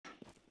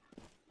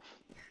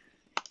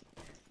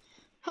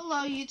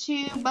Hello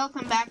YouTube,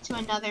 welcome back to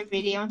another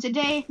video, and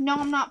today, no,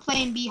 I'm not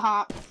playing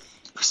B-Hop.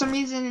 For some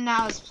reason,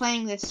 I was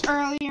playing this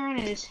earlier, and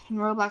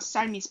Roblox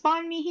decided to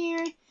spawn me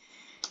here.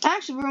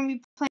 Actually, we're going to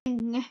be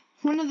playing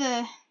one of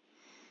the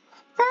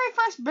very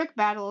first brick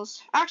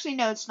battles. Actually,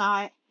 no, it's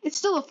not. It's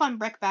still a fun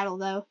brick battle,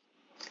 though.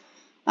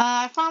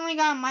 I finally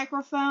got a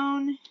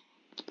microphone,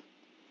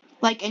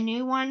 like a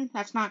new one,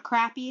 that's not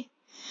crappy.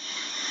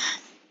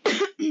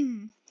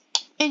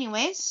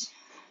 Anyways.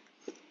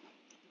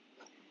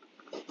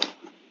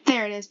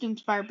 There it is,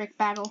 Doomspire brick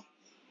battle.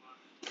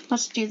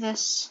 Let's do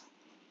this.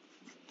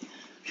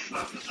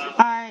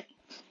 Alright.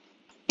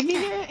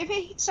 If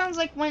it sounds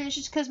like wind, it's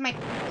just because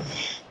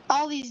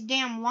all these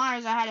damn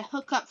wires I had to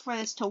hook up for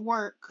this to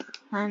work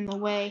are in the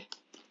way.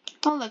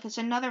 Oh look, it's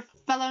another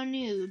fellow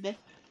noob.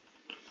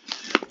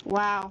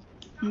 Wow.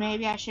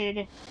 Maybe I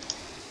should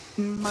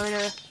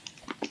murder.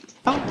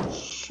 Oh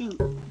shoot.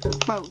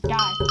 Bro,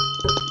 die.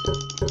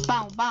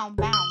 Bow, bow,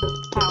 bow.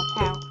 Pow,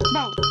 pow.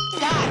 Bro,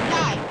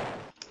 die.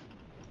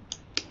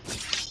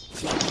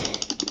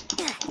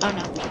 Oh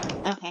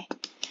no. Okay.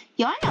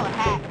 Yo, I know a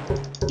hack.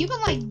 You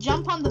can like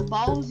jump on the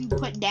balls you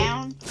put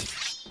down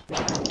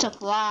to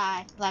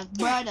fly. Like,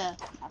 brother.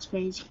 That's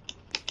crazy.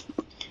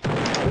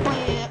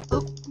 Oh yeah.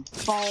 Oop.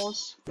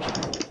 Balls.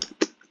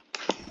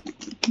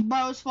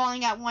 Bro's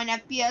falling at 1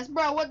 FPS.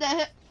 Bro, what the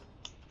heck?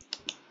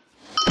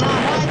 No,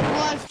 why is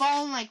blood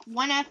falling like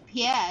 1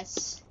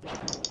 FPS?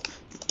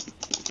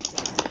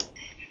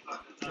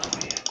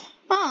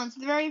 Oh, it's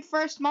the very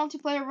first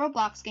multiplayer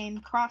Roblox game,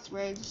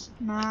 Crossroads.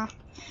 Nah.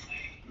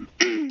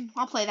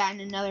 I'll play that in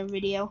another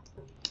video.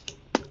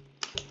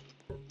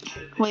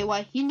 Wait,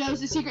 what? He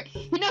knows the secret.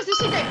 He knows the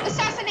secret.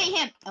 Assassinate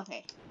him.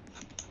 Okay.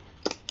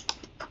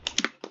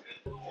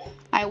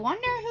 I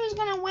wonder who's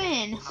gonna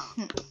win.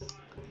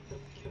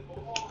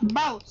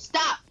 Bro,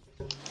 stop.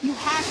 You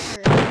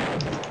hacker.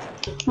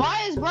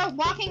 Why is bro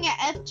walking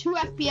at 2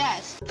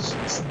 FPS?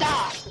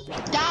 Stop.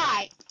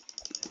 Die.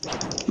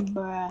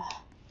 Bruh.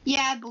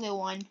 Yeah, blue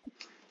one.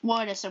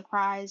 What a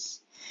surprise.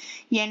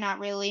 Yeah, not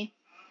really.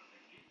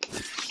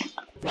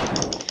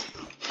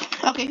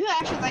 Okay, who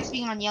actually likes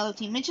being on yellow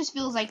team? It just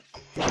feels like...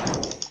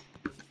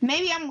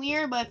 Maybe I'm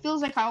weird, but it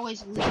feels like I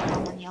always lose when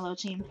I'm on yellow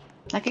team.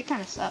 Like, it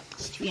kind of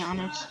sucks, to be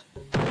honest.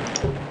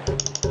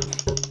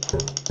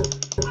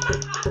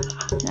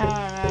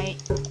 Alright.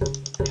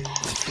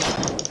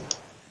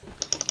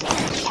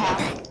 Pow.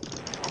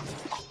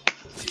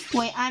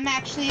 Wait, I'm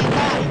actually a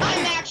god.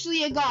 I'm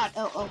actually a god.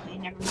 Oh, okay,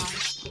 never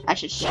mind. I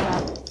should shut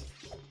up.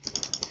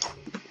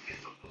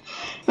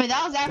 Wait,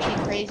 that was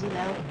actually crazy,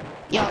 though.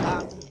 Yo,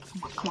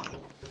 come on.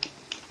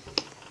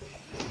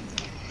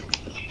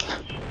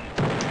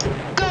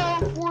 Go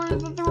for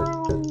the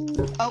throw.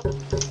 Oh,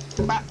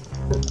 bruh.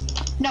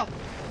 No.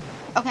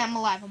 Okay, I'm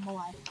alive.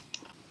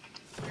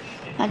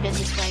 I did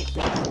this right.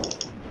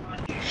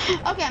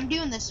 Okay, I'm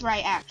doing this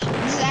right, actually.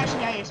 This is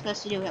actually how you're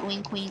supposed to do it.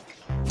 Wink, wink.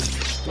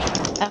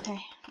 Okay,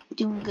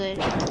 doing good.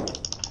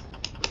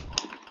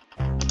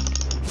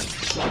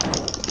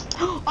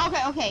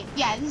 Okay.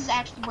 Yeah, this is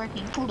actually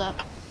working. Hold up.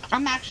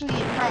 I'm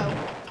actually a pro.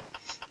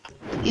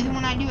 Even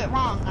when I do it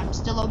wrong, I'm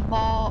still a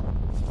ball.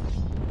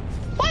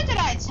 What did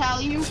I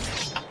tell you?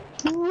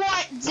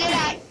 What did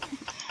I?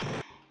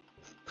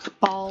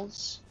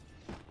 Balls.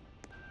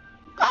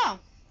 Oh,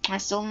 I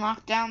still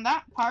knocked down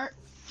that part.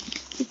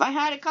 If I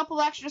had a couple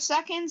extra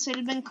seconds, it'd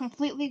have been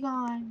completely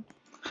gone.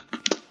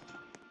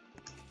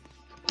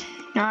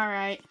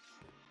 Alright.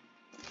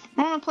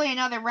 I want to play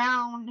another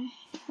round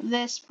of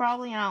this,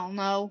 probably. I don't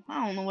know.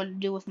 I don't know what to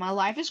do with my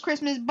life. It's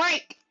Christmas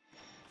break.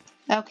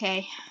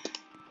 Okay.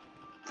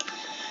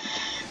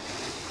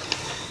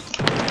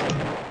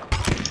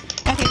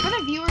 Okay, for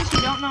the viewers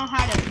who don't know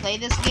how to play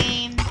this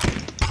game,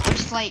 which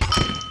is like,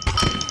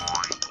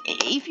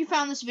 if you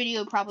found this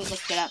video, probably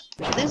looked it up.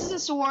 This is a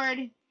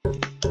sword,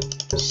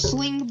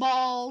 sling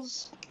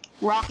balls,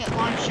 rocket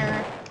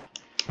launcher,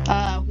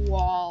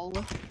 wall,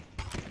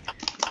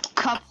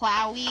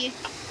 kaplowy.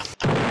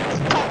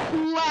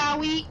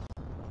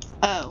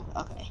 Oh,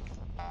 okay.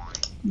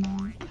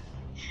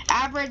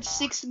 Average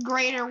 6th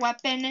grader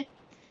weapon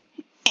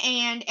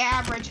and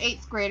average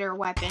 8th grader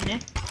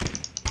weapon.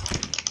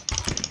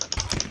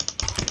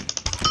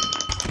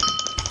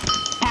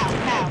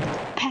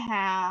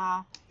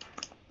 Pow.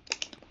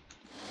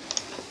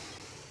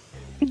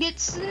 Get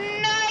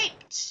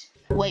sniped!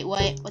 Wait,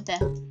 what the?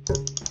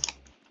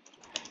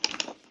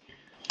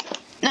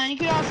 Now you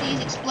could also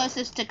use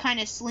explosives to kind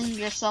of sling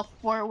yourself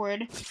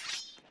forward.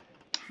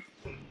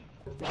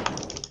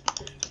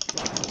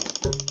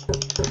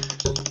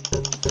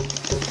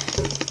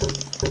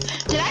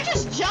 Did I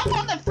just jump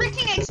on the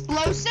freaking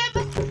explosive?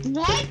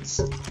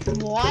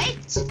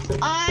 What?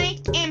 I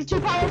am too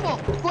powerful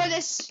for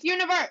this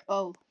universe.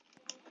 Oh.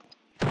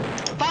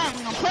 Fine,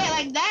 I'm gonna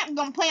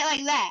play it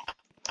like that.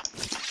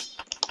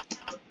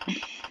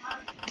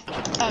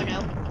 Oh no.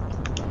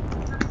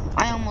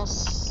 I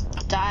almost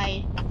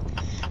died.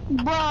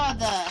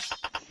 Brother.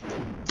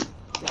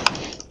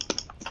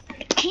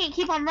 Can't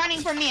keep on running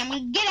from me. I'm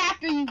gonna get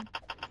after you.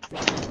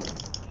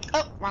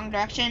 Oh, wrong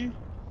direction.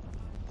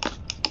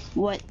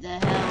 What the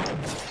hell?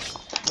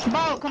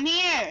 Bro, come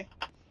here!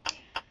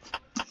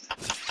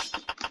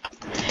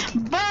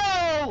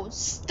 Bro,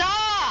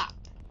 stop!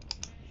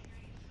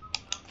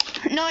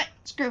 You know what?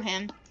 Screw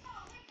him.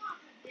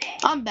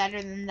 I'm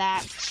better than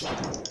that.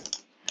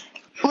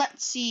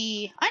 Let's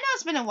see. I know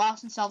it's been a while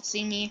since y'all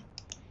seen me.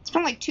 It's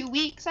been like 2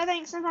 weeks, I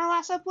think, since my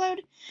last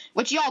upload.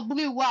 Which y'all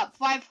blew up.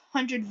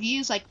 500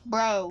 views. Like,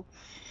 bro,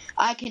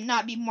 I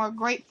cannot be more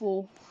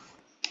grateful.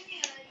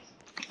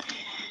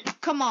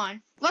 Come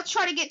on. Let's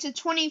try to get to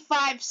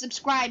 25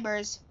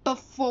 subscribers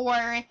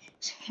before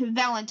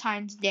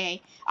Valentine's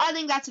Day. I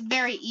think that's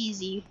very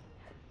easy.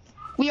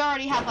 We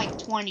already have like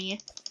 20.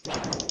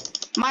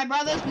 My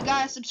brothers, we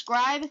gotta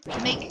subscribe.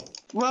 Make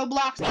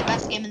Roblox the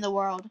best game in the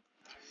world.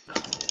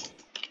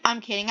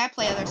 I'm kidding. I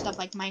play other stuff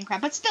like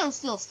Minecraft, but still,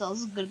 this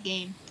is a good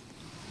game.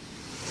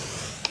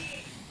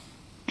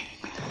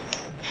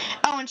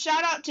 Oh, and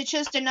shout out to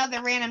just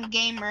another random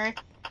gamer.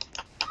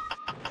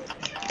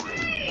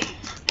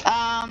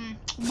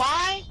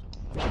 Why?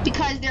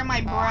 Because they're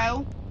my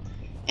bro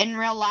in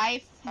real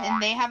life,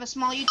 and they have a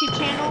small YouTube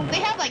channel. They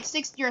have like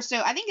 60 or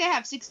so. I think they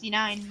have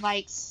 69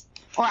 likes,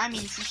 or I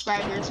mean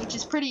subscribers, which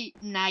is pretty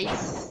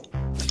nice.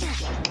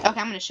 Okay,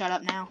 I'm gonna shut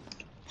up now.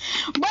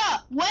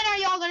 Bruh, when are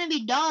y'all gonna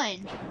be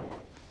done?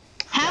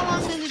 How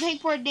long does it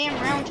take for a damn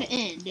round to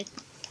end?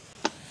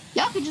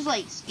 Y'all could just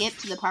like skip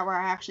to the part where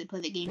I actually play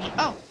the game.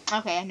 Oh,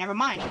 okay, never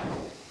mind.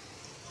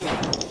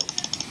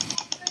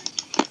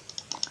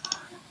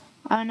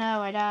 Oh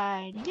no, I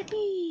died.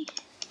 Yippee!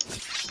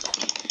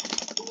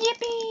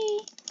 Yippee!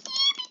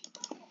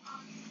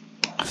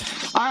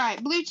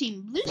 Alright, blue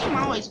team. Blue team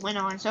always win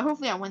on, so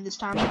hopefully I win this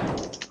time.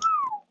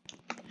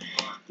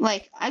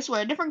 Like, I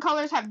swear, different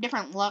colors have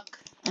different luck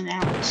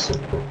amounts.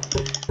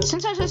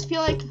 Since I just feel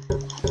like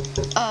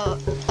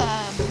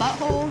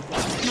butthole,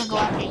 I'm gonna go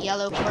after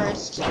yellow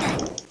first.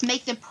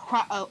 Make the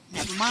oh,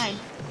 never mind.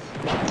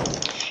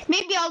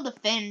 Maybe I'll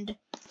defend.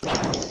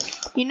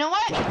 You know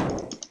what?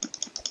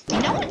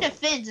 No one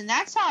defends, and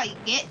that's how I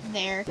get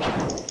there.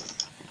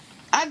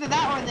 Either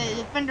that or the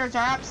defenders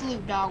are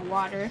absolute dog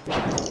water.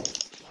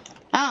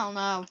 I don't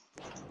know.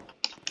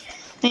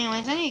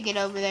 Anyways, I need to get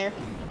over there.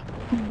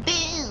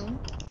 Boom!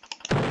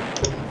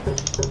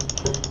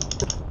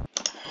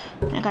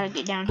 I gotta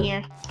get down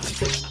here.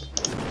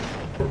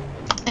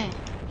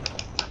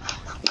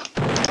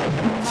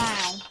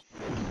 Wow.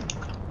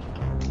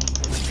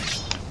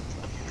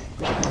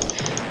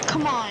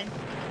 Come on.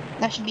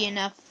 That should be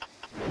enough.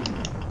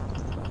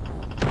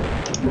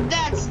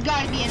 That's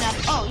gotta be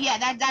enough. Oh, yeah,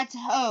 that's,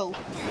 oh.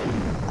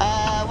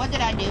 What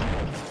did I do?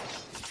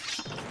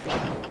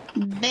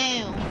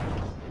 Boom.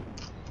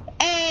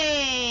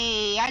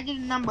 Hey, I did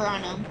a number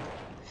on him.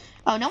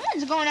 Oh, no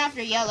one's going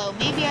after yellow.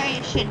 Maybe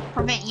I should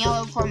prevent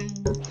yellow from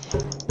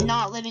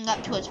not living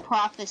up to its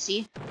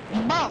prophecy.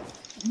 Bro,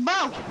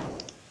 bro.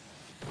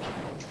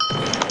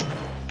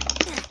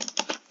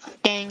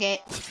 Dang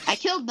it. I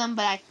killed them,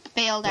 but I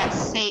failed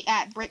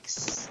at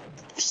bricks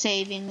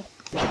saving.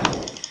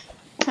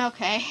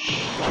 Okay.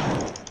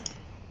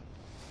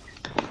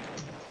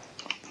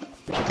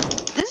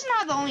 This is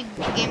not the only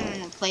game I'm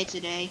gonna play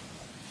today.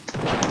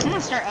 I'm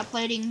gonna start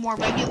uploading more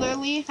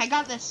regularly. I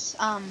got this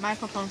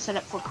microphone set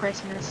up for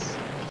Christmas.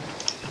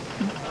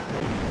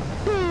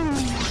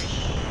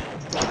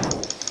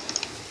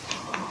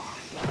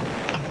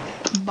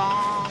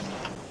 Bomb.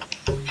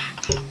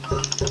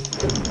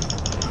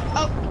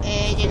 Oh,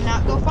 it did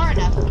not go far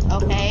enough.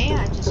 Okay,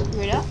 I just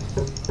screwed up.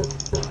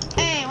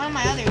 Hey, one of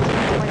my other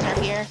viewers are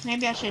here.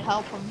 Maybe I should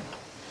help them.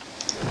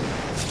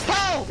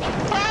 Bro!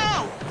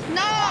 Bro!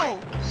 No!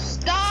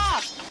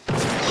 Stop!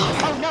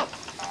 Oh, no.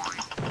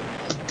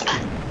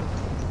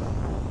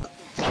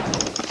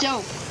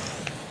 Dope.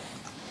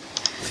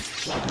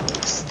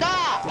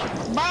 Stop!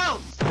 Bro!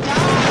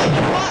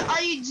 Die! What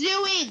are you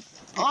doing?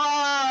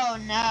 Oh,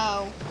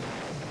 no.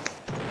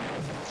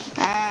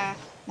 Ah,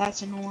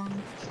 that's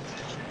annoying.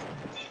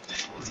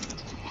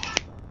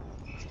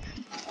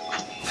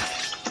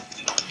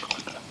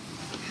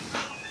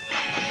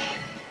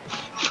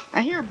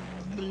 I hear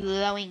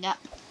blowing up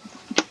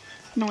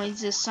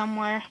noises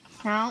somewhere.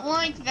 I don't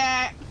like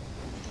that.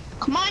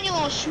 Come on, you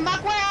little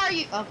schmuck. Where are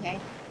you? Okay.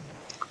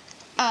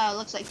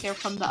 Looks like they're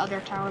from the other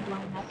tower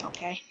blowing up.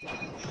 Okay.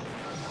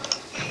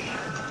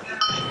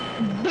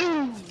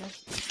 Boom!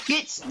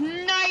 Get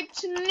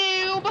sniped,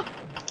 noob!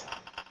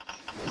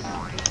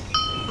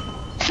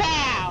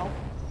 Pow!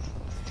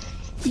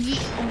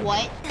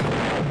 What?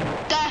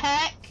 The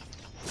heck?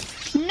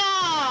 No!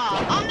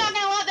 I'm not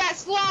gonna let that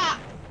slap!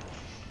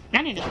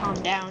 I need to calm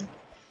down.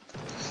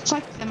 It's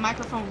like the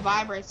microphone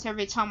vibrates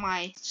every time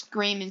I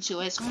scream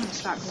into it, so I'm gonna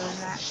stop doing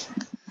that.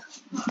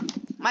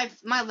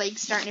 My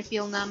leg's starting to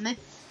feel numb.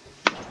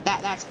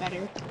 That's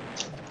better.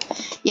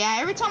 Yeah,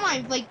 every time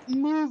I like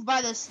move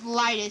by the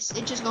slightest,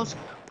 it just goes.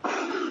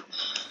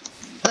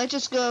 It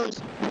just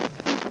goes.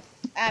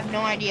 I have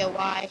no idea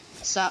why.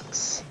 It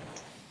sucks.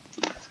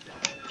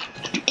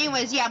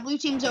 Anyways, yeah, blue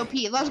team's OP.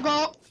 Let's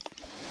go.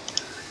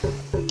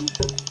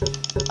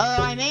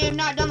 I may have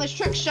not done this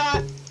trick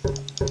shot,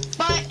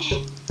 but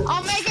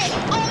I'll make it.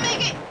 I'll make it.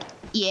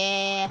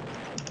 Yeah.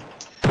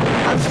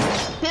 I'm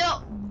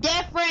built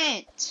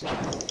different.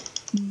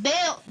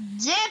 Built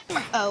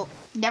different. Oh,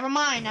 never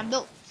mind. I'm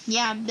built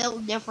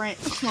different.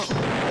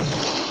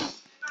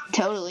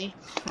 Totally.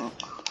 I'm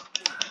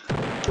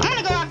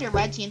gonna go after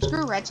red team.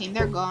 Screw red team.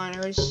 They're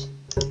goners.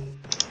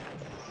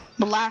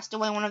 Blast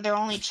away one of their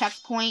only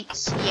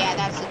checkpoints. Yeah,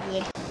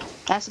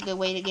 that's a good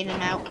way to get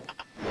him out.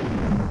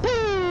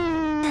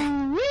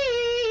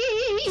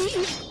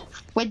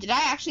 Wait, did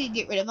I actually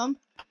get rid of him?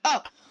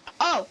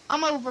 Oh,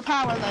 I'm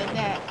overpowered like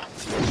that.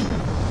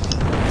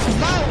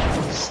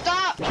 No,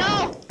 stop,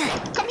 no,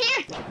 come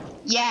here.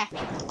 Yeah,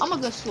 I'm a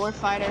good sword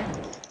fighter.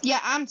 Yeah,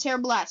 I'm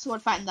terrible at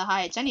sword fighting the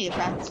heights. I need to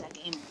practice that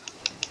game.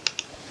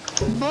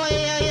 Boy,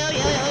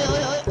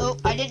 oh,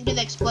 I didn't do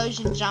the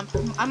explosion jump.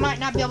 I might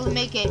not be able to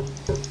make it.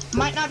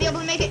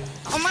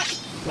 Oh my,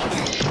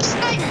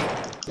 snipe.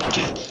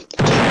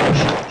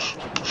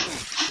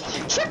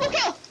 Triple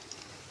kill.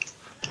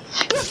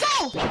 Let's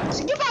go!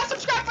 So you gotta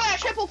subscribe for that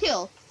triple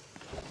kill!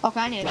 Okay,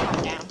 I need to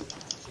calm down.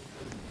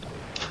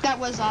 That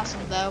was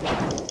awesome, though.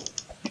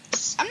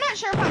 I'm not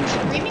sure if I'm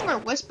screaming or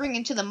whispering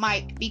into the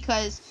mic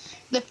because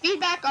the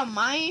feedback on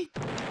my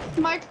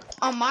mic,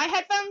 on my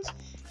headphones,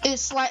 is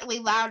slightly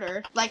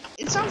louder. Like,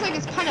 it sounds like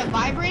it's kind of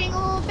vibrating a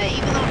little bit,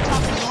 even though I'm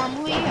talking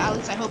normally. At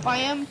least I hope I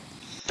am.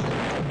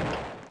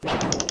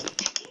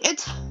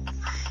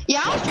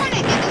 Yeah, I was trying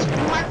to get this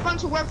microphone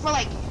to work for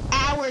like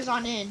hours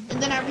on end,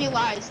 and then I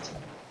realized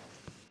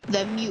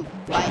the mute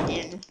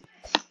button.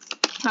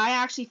 I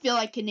actually feel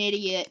like an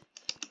idiot.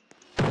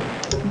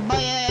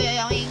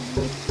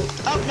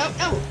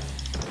 Oh,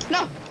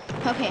 no.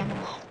 Okay, I'm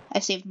alive. I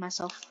saved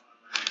myself.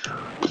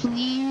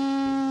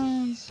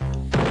 Please.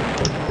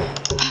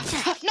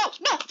 No.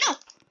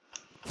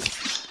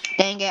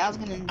 Dang it, I was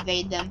gonna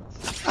invade them.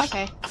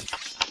 Okay.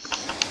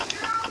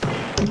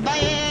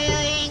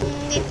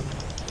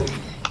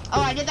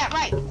 Oh, I did that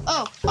right.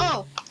 Oh.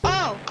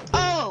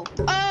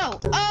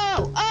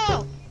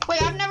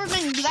 Wait, I've never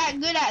been that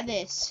good at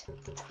this.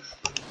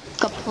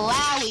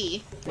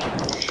 Kaplowy.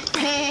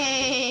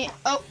 Hey.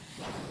 Oh.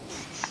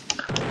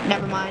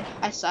 Never mind.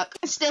 I suck.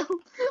 Still.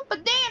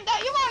 But damn,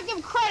 that you gotta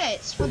give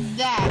credits for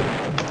that.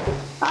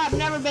 I've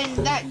never been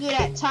that good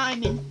at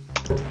timing.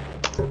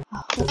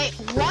 Wait,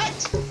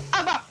 what?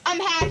 I'm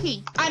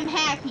hacking.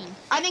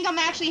 I think I'm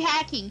actually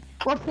hacking.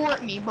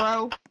 Report me,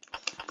 bro.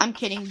 I'm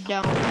kidding.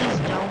 Don't. Please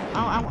don't.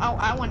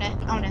 I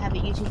wanna have a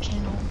YouTube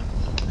channel.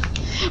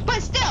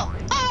 But still,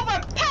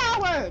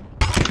 overpowered.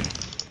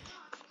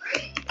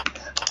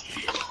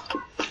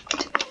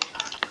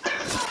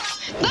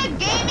 The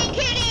gaming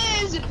kit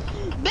is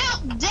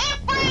built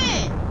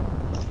different.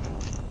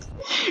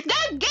 The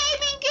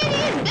gaming kit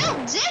is built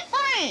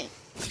different.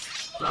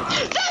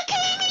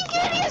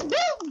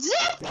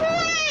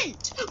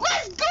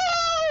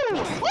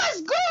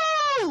 Let's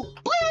go.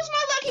 Blue is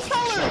my lucky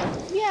color.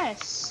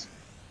 Yes.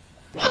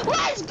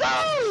 Let's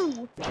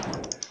go.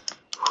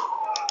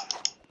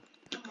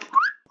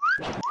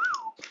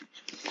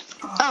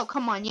 Oh,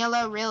 come on,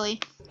 yellow, really?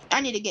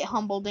 I need to get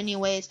humbled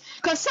anyways.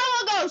 Cause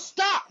someone go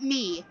stop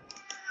me.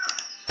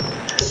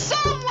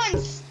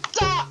 Someone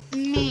stop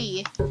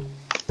me.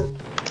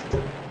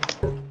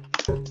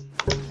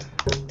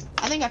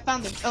 I think I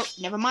found the, oh,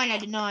 never mind, I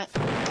did not.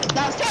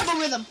 That was terrible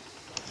rhythm.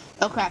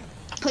 Oh crap,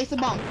 place the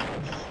bomb.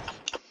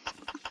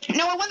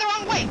 No, I went the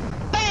wrong way.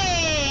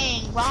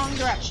 Bang, wrong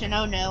direction.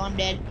 Oh no, I'm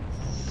dead.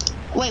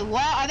 Wait,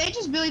 what? Are they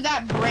just really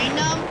that brain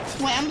numb?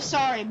 Wait, I'm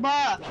sorry,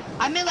 bruh.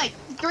 I made like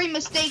 3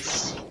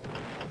 mistakes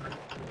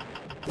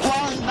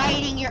while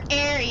invading your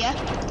area.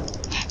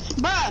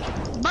 Bruh.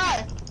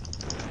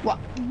 What?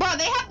 Bruh,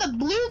 they have the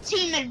blue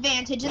team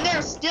advantage and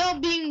they're still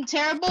being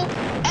terrible.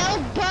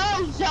 El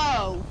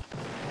Bozo!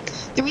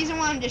 The reason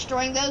why I'm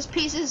destroying those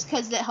pieces is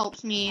because it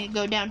helps me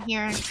go down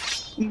here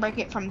and break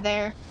it from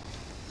there.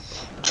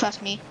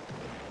 Trust me.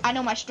 I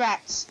know my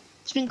strats.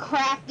 It's been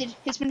crafted.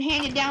 It's been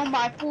handed down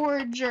by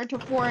forager to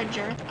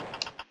forager.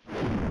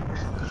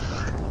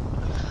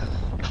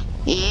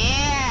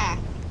 Yeah.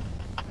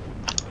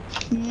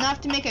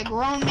 Enough to make a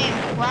grown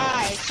man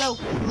cry. So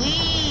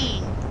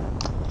clean.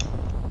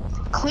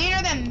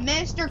 Cleaner than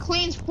Mr.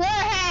 Clean's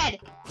forehead.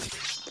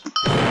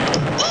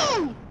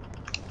 Ooh.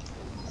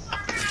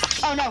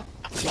 Oh no.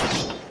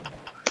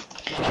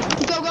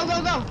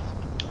 Go.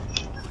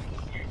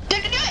 Did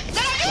I do it?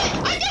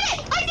 I did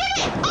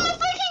it! Oh my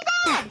freaking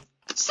god!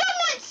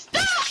 Someone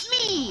stop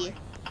me!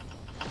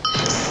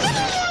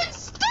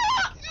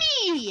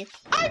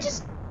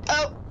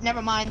 Oh,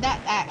 never mind. That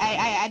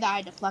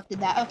I deflected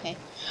that. Okay.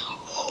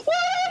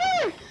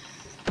 Whatever!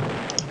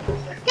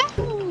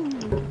 Yahoo!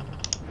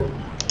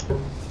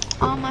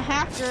 I'm a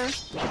hacker.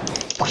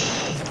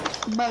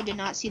 Bro did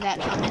not see that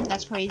coming.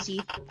 That's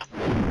crazy.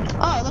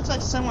 Oh, it looks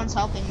like someone's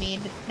helping me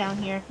down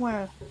here.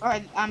 Where? Or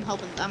I'm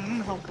helping.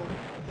 I'm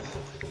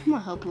gonna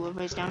help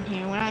whoever's down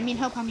here. When I mean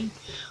help, I mean...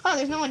 Oh,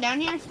 there's no one down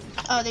here?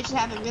 Oh, they just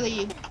have a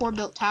really poor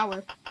built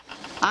tower.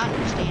 I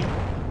understand.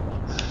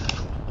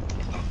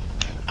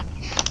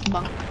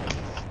 Bunk.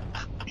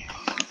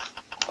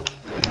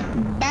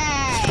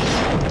 Bang!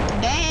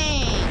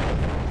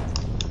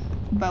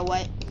 Bro,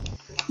 what?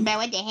 Bro,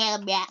 what the hell,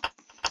 bro?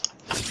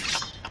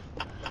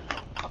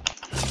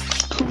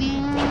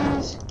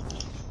 Please.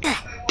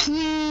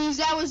 Please,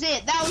 that was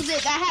it. That was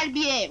it. That had to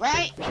be it,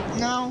 right?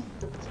 No.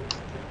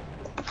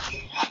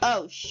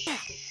 Oh,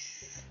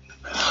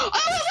 Oh,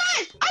 it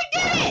was! I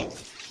did it!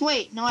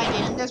 Wait, no, I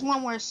didn't. There's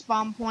one more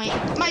spawn point.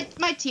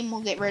 My team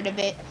will get rid of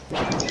it.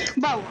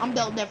 Bro, I'm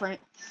built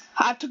different.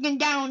 I've taken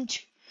down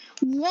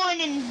 1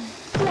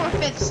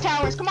 4/5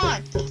 towers. Come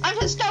on. I'm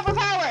just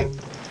overpowered.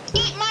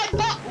 Eat my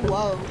butt.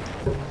 Whoa.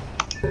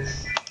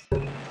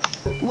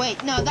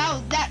 Wait, no,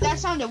 that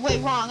sounded way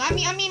wrong. I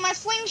mean my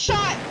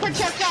slingshot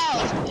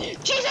projectiles.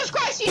 Jesus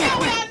Christ, you know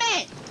what I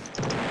meant.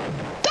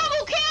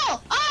 Double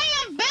kill. I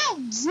am built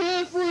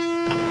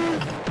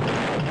different.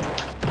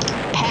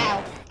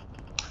 How?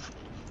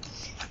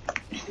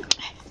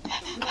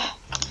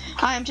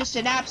 I am just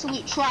an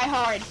absolute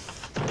tryhard.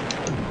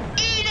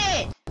 Eat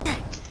it.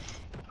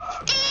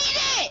 Eat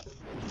it.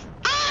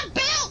 I'm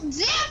built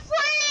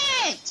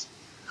different.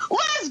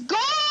 Let's go.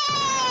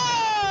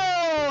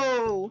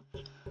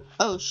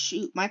 Oh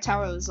shoot, my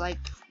tower was like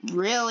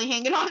really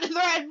hanging on to the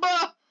thread,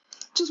 bro.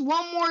 Just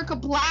one more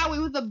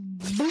kablowie with a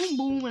boom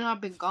boom and I've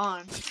been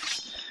gone.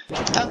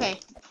 Okay.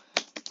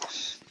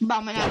 But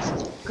I'm an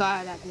absolute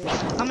god at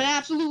this. I'm an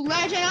absolute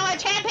legend. I'm a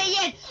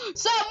champion.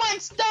 Someone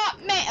stop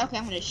me. Okay,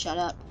 I'm gonna shut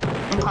up.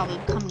 I'm probably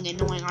becoming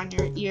annoying on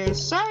your ears.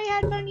 Sorry,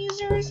 headphone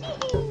users.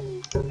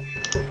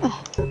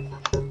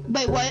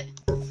 Wait, what?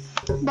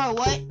 Bro,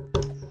 what?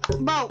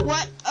 Bro,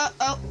 what?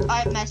 Oh,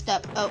 I messed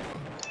up. Oh.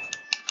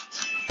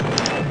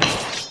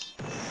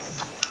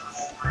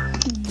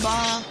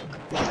 Bonk,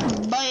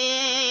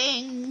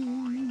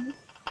 bang.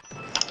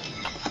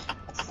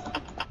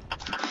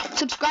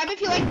 Subscribe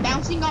if you like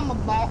bouncing on the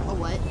ball or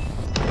what?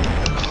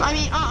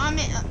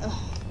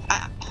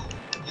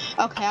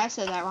 Okay, I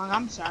said that wrong.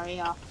 I'm sorry,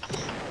 y'all.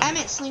 I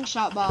meant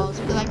slingshot balls.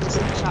 If you like the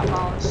slingshot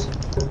balls.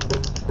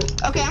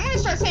 Okay, I'm gonna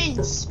start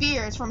saying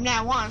spheres from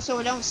now on so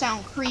it don't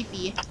sound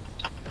creepy.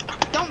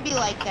 Don't be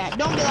like that.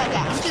 Don't be like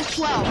that. I'm just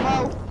 12,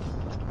 bro.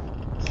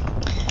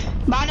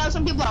 But I know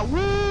some people are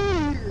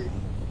weird.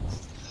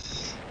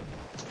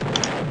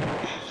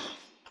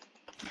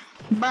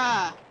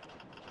 Bruh.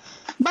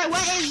 But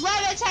what is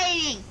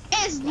levitating?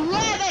 It's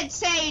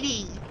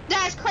levitating.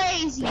 That's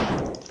crazy.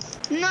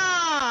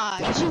 Nah.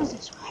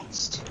 Jesus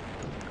Christ.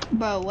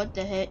 Bro, what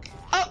the heck?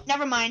 Oh,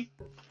 never mind.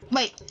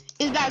 Wait.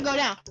 It's about to go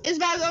down. It's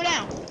about to go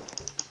down.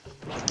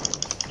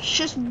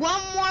 Just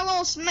one more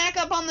little smack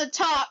up on the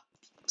top.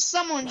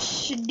 Someone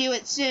should do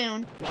it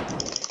soon.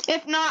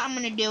 If not, I'm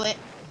gonna do it.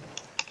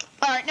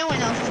 Alright, no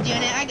one else is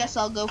doing it. I guess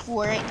I'll go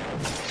for it.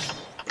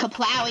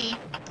 Kaplowy.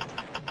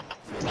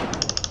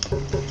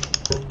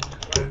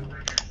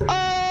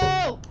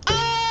 Oh!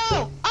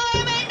 Oh!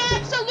 I'm an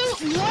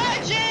absolute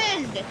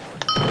legend!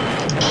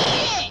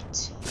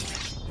 Eat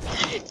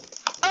it!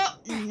 Oh,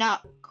 no.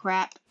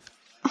 Crap.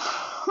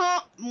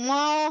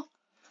 Well,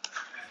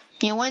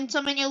 you win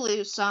some and you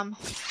lose some.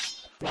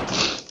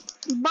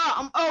 But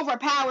I'm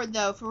overpowered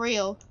though, for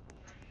real.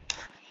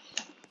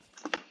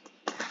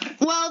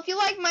 Well, if you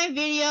like my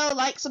video,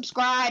 like,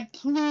 subscribe,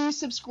 please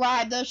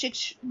subscribe.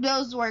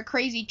 Those were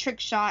crazy trick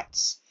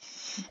shots.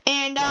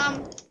 And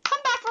come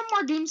back for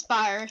more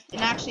Doomspire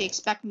and actually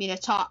expect me to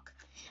talk.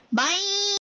 Bye.